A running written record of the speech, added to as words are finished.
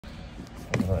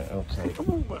Right, okay.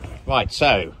 Right,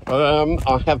 so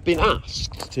I have been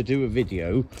asked to do a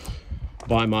video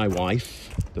by my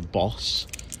wife, the boss,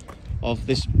 of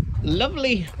this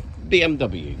lovely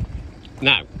BMW.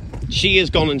 Now, she has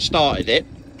gone and started it,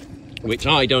 which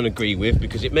I don't agree with,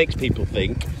 because it makes people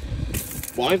think,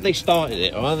 why have they started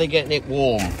it? Or are they getting it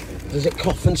warm? Does it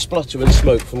cough and splutter and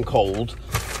smoke from cold?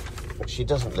 But she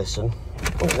doesn't listen.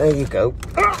 Oh, there you go.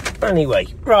 Anyway,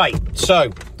 right,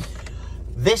 so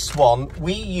this one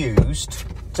we used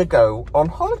to go on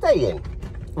holiday in.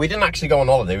 We didn't actually go on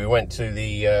holiday. We went to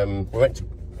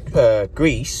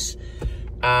Greece,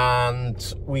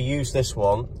 and we used this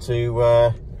one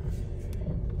to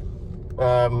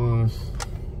go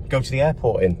to the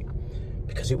airport in,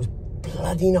 because it was a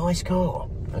bloody nice car.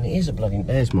 And it is a bloody...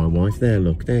 There's my wife there,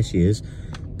 look, there she is.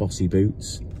 Bossy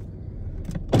boots.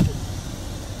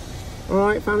 All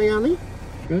right, Fanny Annie?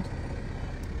 Good.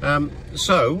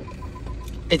 So,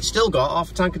 it's still got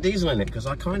half a tank of diesel in it, because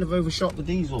I kind of overshot the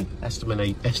diesel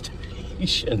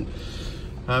estimation.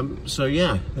 So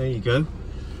yeah, there you go.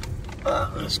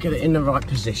 Let's get it in the right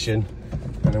position,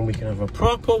 and then we can have a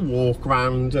proper walk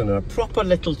round and a proper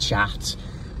little chat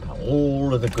about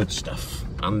all of the good stuff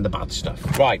and the bad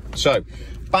stuff. Right, so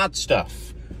bad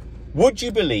stuff. Would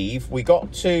you believe we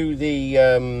got to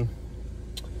the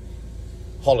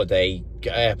holiday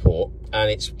airport,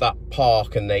 and it's that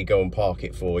park, and they go and park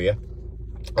it for you,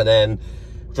 and then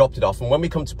dropped it off, and when we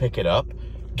come to pick it up,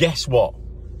 guess what?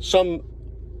 Some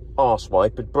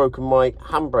arsewipe had broken my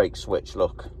handbrake switch,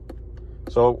 look.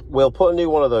 So we'll put a new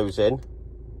one of those in,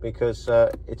 because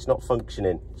it's not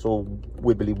functioning. It's all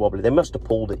wibbly wobbly. They must have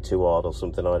pulled it too hard or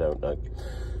something, I don't know.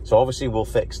 So obviously we'll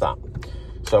fix that.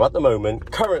 So at the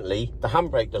moment, currently, the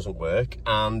handbrake doesn't work,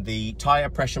 and the tyre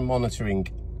pressure monitoring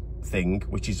thing,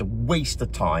 which is a waste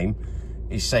of time,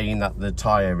 is saying that the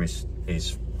tyre is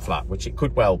flat, which it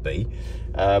could well be.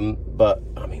 But,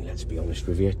 I mean, let's be honest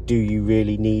with you. Do you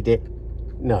really need it?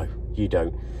 No, you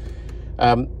don't.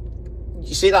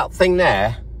 You see that thing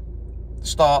there?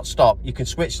 Start, stop. You can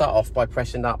switch that off by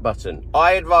pressing that button.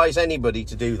 I advise anybody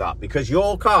to do that, because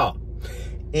your car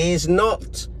is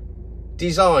not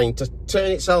designed to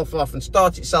turn itself off and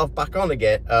start itself back on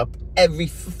again up every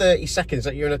 30 seconds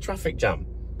that you're in a traffic jam.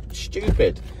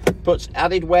 Stupid. Puts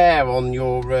added wear on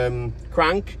your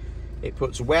crank. It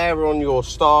puts wear on your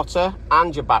starter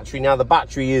and your battery. Now, the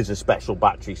battery is a special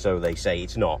battery, so they say.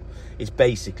 It's not. It's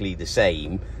basically the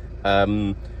same,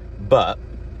 but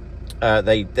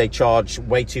they charge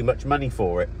way too much money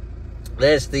for it.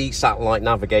 There's the satellite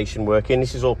navigation working.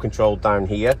 This is all controlled down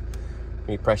here.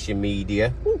 You press your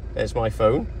media. Ooh, there's my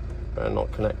phone. Better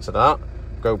not connect to that.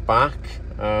 Go back,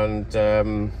 and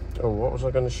oh, what was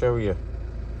I going to show you?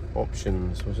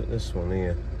 Options. Was it this one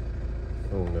here?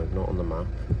 Oh no, not on the map.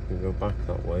 You go back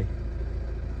that way.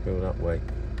 Go that way.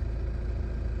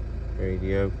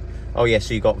 Radio. Oh yeah,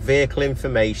 so you got vehicle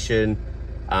information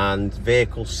and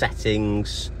vehicle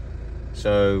settings.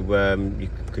 So you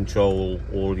can control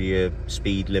all your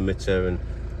speed limiter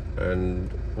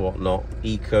and whatnot.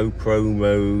 Eco Pro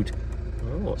mode.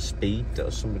 Oh, what speed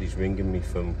does? Somebody's ringing me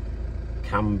from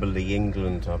Camberley,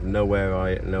 England. I've no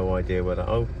idea where that.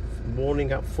 Oh,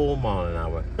 warning at 4 miles an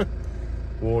hour.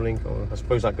 Warning. Oh, I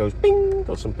suppose that goes bing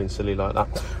or something silly like that.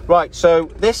 Right. So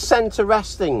this centre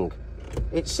resting,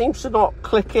 it seems to not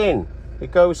click in.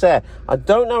 It goes there. I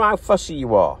don't know how fussy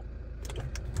you are.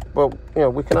 Well, you know,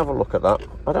 we can have a look at that.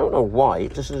 I don't know why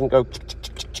it just doesn't go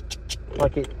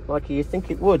like you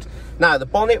think it would. Now, the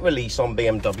bonnet release on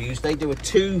BMWs, they do a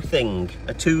two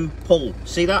pull.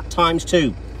 See that? Times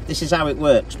 2. This is how it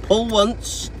works. Pull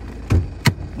once,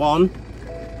 1,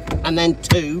 and then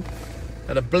 2,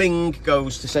 and a bling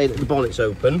goes to say that the bonnet's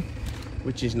open,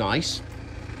 which is nice.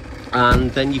 And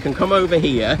then you can come over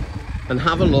here and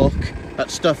have a look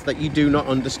at stuff that you do not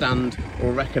understand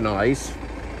or recognise.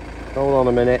 Hold on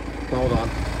a minute, hold on.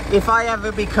 If I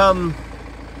ever become,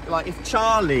 like, if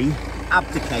Charlie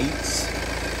abdicates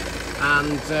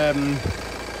and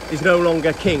is no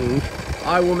longer king,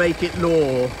 I will make it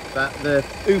law that the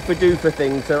oofa doofa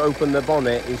thing to open the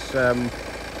bonnet is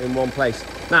in one place.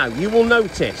 Now, you will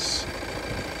notice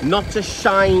not a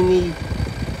shiny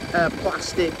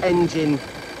plastic engine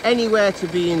anywhere to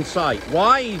be in sight.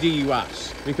 Why, do you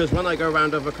ask? Because when I go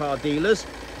around other car dealers,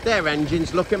 their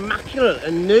engines look immaculate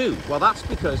and new. Well, that's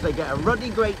because they get a ruddy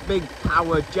great big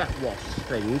power jet wash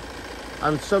thing,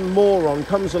 and some moron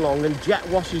comes along and jet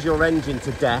washes your engine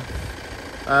to death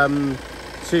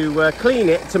to clean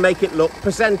it, to make it look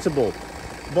presentable.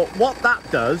 But what that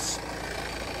does,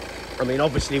 I mean,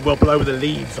 obviously we'll blow the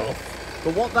leaves off,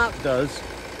 but what that does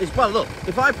is, well, look,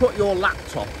 if I put your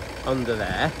laptop under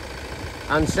there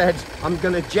and said, I'm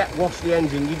going to jet wash the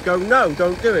engine, you'd go, no,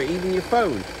 don't do it, even your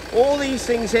phone. All these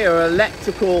things here are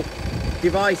electrical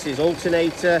devices,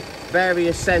 alternator,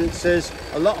 various sensors.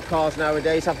 A lot of cars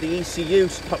nowadays have the ECU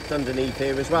tucked underneath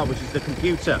here as well, which is the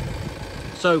computer.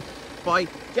 So by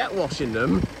jet washing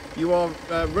them, you are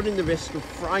running the risk of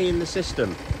frying the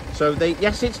system. So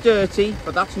yes, it's dirty,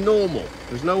 but that's normal.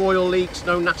 There's no oil leaks,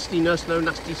 no nastiness, no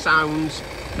nasty sounds.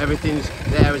 Everything's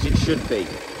there as it should be.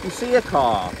 You see a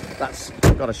car that's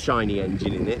got a shiny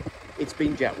engine in it, it's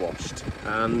been jet washed,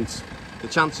 and the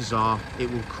chances are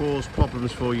it will cause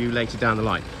problems for you later down the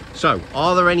line. So,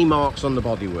 are there any marks on the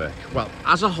bodywork? Well,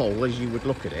 as a whole, as you would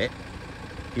look at it,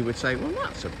 you would say, well,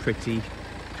 that's a pretty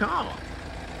car.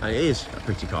 And it is a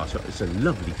pretty car. So it's a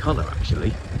lovely colour,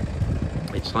 actually.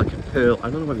 It's like a pearl. I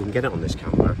don't know whether you can get it on this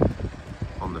camera,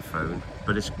 on the phone,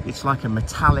 but it's like a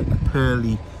metallic,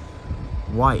 pearly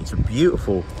white. It's a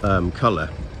beautiful colour.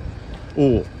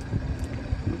 Oh,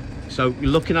 so you're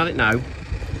looking at it now,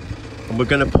 and we're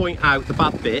going to point out the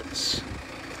bad bits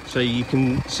so you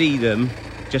can see them,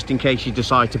 just in case you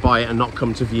decide to buy it and not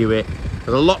come to view it. There's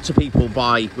a lot of people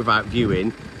buy without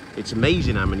viewing. It's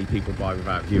amazing how many people buy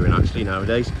without viewing actually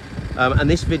nowadays. And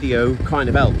this video kind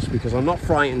of helps because I'm not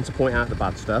frightened to point out the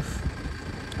bad stuff.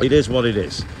 It is what it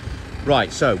is.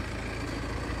 Right, so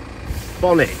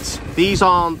bonnet. These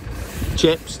aren't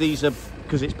chips, these are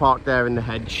because it's parked there in the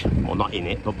hedge, well, not in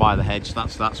it, but by the hedge.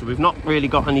 That's that. So we've not really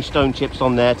got any stone chips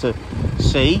on there to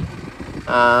see.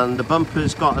 And the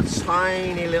bumper's got a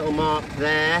tiny little mark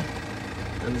there,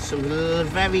 and some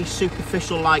very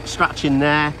superficial like scratching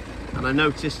there. And I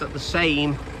noticed that the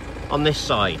same on this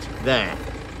side there.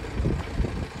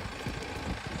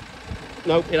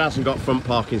 Nope, it hasn't got front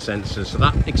parking sensors, so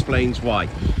that explains why.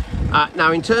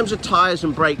 Now, in terms of tyres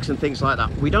and brakes and things like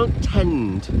that, we don't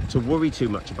tend to worry too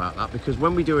much about that, because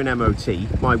when we do an MOT,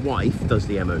 my wife does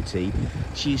the MOT,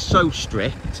 she's so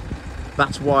strict.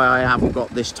 That's why I haven't got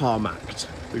this tarmacked,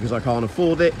 because I can't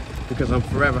afford it, because I'm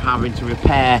forever having to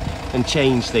repair and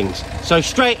change things. So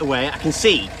straight away I can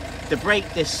see the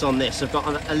brake discs on this have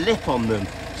got a lip on them,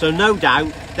 so no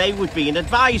doubt they would be an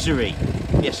advisory.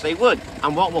 Yes, they would.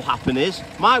 And what will happen is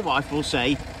my wife will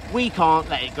say, we can't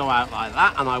let it go out like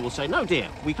that, and I will say, no dear,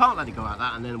 we can't let it go out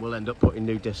like that, and then we'll end up putting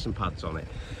new discs and pads on it.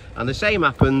 And the same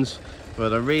happens for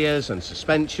the rears and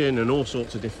suspension and all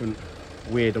sorts of different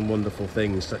weird and wonderful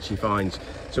things that she finds.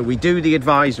 So we do the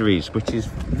advisories, which is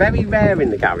very rare in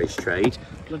the garage trade.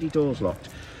 Bloody door's locked,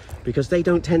 because they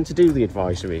don't tend to do the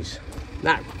advisories.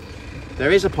 Now,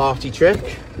 there is a party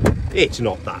trick. It's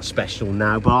not that special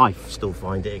now, but I still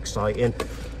find it exciting.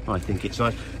 I think it's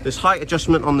nice. There's height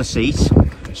adjustment on the seat.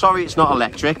 Sorry it's not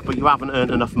electric, but you haven't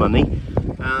earned enough money.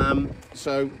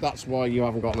 So that's why you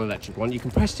haven't got an electric one. You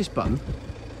can press this button.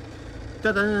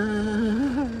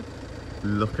 Ta-da!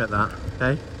 Look at that,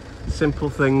 okay? Simple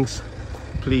things,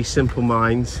 please simple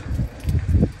minds.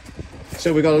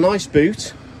 So we've got a nice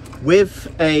boot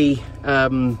with a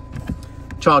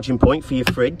charging point for your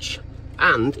fridge.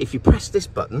 And if you press this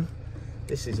button,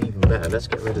 this is even better. Let's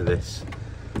get rid of this.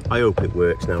 I hope it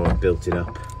works now I've built it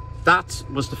up. That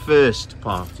was the first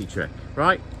party trick,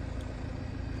 right?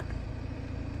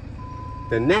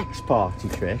 The next party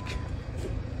trick,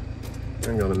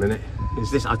 hang on a minute, is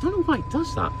this. I don't know why it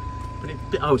does that,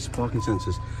 but oh, it's the parking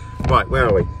sensors. Right, where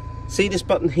are we? See this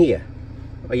button here?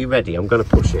 Are you ready? I'm going to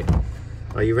push it.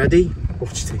 Are you ready?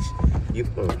 Watch this.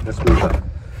 Let's move that.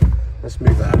 Let's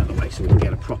move that out of the way so we can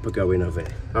get a proper going of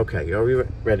it. Okay, are we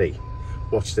ready?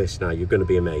 Watch this now. You're going to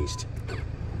be amazed.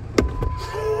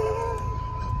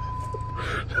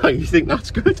 Oh, you think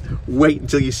that's good? Wait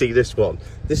until you see this one.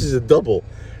 This is a double,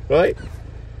 right?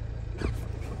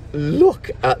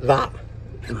 Look at that.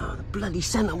 Oh, the bloody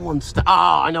centre one.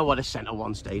 I know why the centre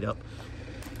one stayed up.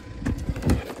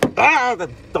 Ah, the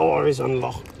door is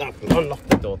unlocked. Unlock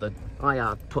the door.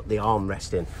 I put the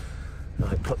armrest in.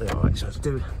 I put the armrest. So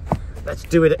let's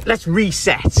do it. Let's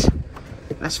reset.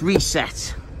 Let's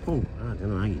reset. Oh, I don't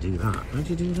know how you do that. How do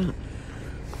you do that?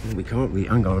 We can't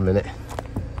hang on a minute.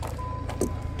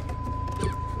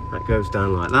 That goes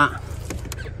down like that.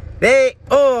 There.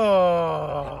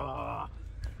 Oh,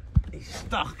 he's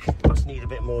stuck. Must need a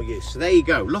bit more use. So there you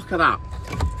go. Look at that.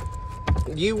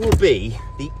 You will be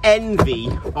the envy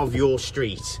of your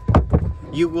street.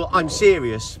 You will. I'm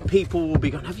serious. People will be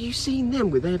going, have you seen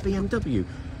them with their BMW?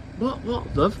 What,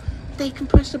 love? They can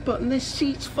press a button. Their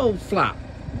seats fold flat.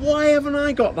 Why haven't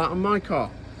I got that on my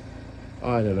car?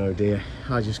 I don't know, dear.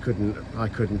 I just couldn't. I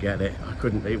couldn't get it. I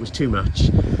couldn't. It was too much.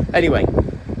 Anyway,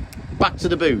 back to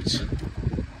the boot.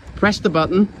 Press the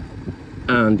button,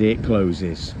 and it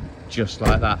closes just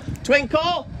like that.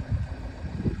 Twinkle.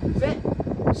 Sit.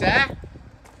 Sir.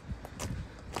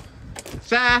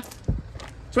 Sarah,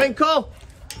 Twinkle,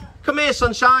 come here,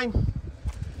 sunshine.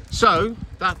 So,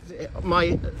 that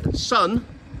my son,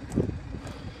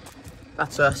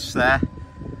 that's us there,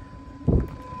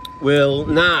 will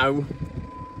now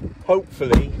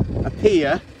hopefully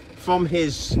appear from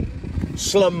his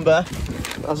slumber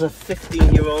as a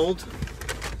 15-year-old.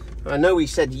 I know he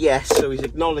said yes, so he's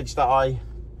acknowledged that I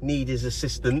need his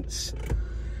assistance,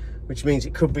 which means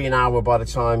it could be an hour by the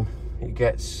time he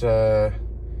gets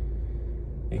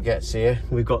here.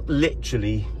 We've got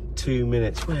literally 2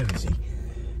 minutes. Where is he?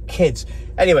 Kids.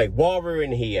 Anyway, while we're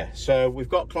in here, so we've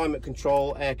got climate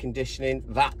control, air conditioning.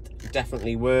 That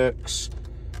definitely works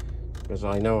because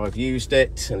I know I've used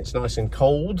it and it's nice and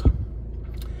cold.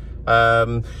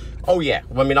 Oh yeah,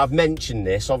 I mean, I've mentioned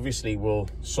this. Obviously, we'll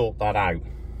sort that out.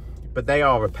 But they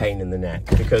are a pain in the neck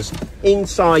because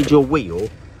inside your wheel,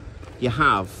 you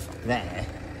have there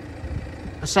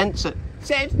a sensor.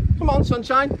 Sid, come on,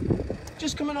 sunshine.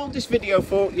 Just come and hold this video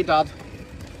for your dad.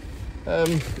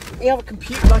 You have a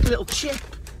computer, like a little chip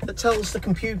that tells the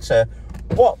computer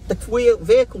what the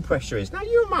vehicle pressure is. Now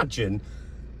you imagine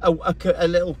a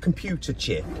little computer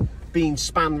chip being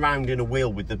spanned round in a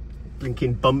wheel with the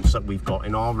blinking bumps that we've got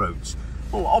in our roads.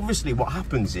 Well, obviously what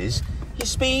happens is your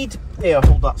speed, here,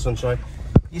 hold that, sunshine.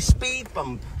 Your speed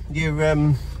bump, your,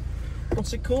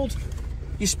 what's it called?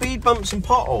 Your speed bumps and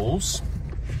potholes.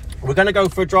 We're gonna go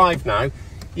for a drive now.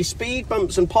 Your speed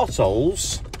bumps and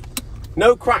potholes,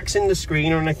 no cracks in the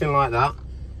screen or anything like that,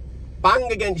 bang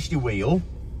against your wheel,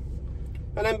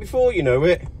 and then before you know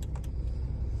it,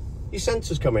 your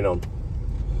sensor's coming on.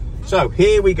 So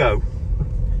here we go.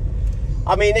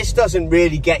 I mean, this doesn't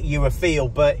really get you a feel,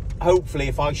 but hopefully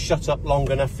if I shut up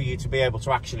long enough for you to be able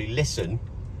to actually listen,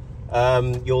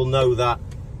 you'll know that,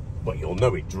 well, you'll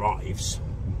know it drives.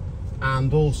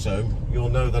 And also, you'll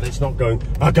know that it's not going,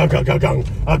 right?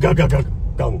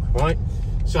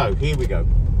 So, here we go.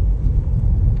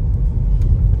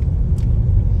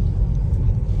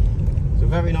 It's a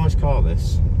very nice car,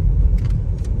 this.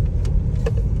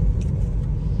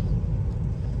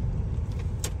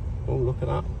 Oh, look at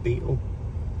that, Beetle.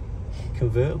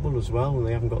 Convertible as well, and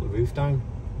they haven't got the roof down.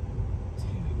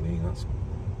 Dear me, that's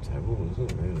terrible,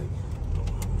 isn't it, really?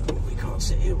 We can't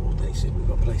sit here all day, Sid. We've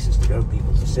got places to go,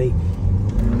 people to see.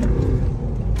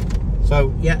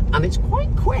 So, yeah, and it's quite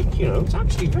quick, you know. It's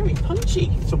actually very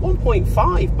punchy. It's a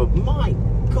 1.5, but my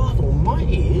God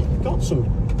almighty, it's got some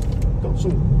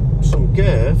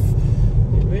girth.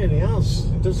 It really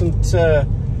has. It doesn't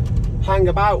hang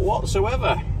about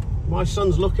whatsoever. My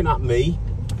son's looking at me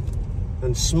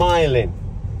and smiling.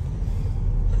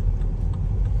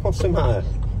 What's the matter?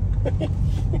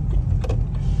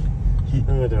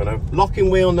 I don't know. Locking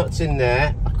wheel nuts in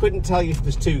there. I couldn't tell you if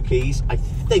there's 2 keys. I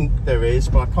think there is,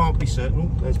 but I can't be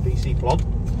certain. There's PC Plod.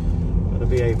 Better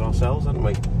behave ourselves, haven't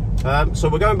we? So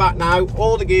we're going back now.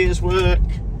 All the gears work.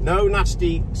 No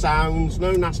nasty sounds,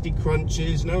 no nasty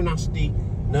crunches, no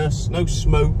nastiness, no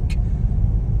smoke.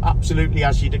 Absolutely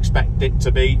as you'd expect it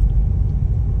to be.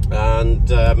 And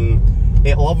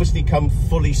it'll obviously come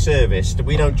fully serviced.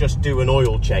 We don't just do an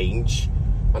oil change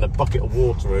and a bucket of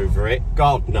water over it.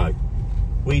 God, no.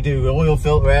 We do oil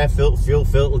filter, air filter, fuel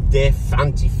filter, diff,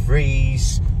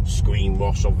 antifreeze, screen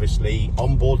wash, obviously,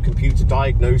 onboard computer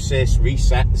diagnosis,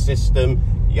 reset the system,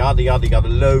 yada, yada, yada.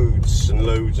 Loads and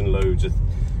loads and loads of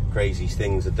crazy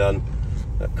things are done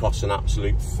that cost an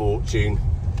absolute fortune.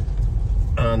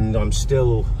 And I'm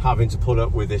still having to put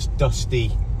up with this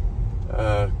dusty,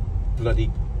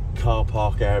 bloody car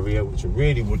park area, which I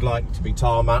really would like to be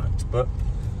tarmacked, but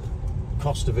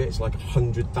cost of it is like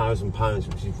 £100,000,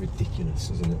 which is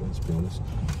ridiculous, isn't it? Let's be honest.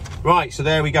 Right, so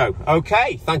there we go.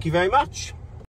 Okay, thank you very much.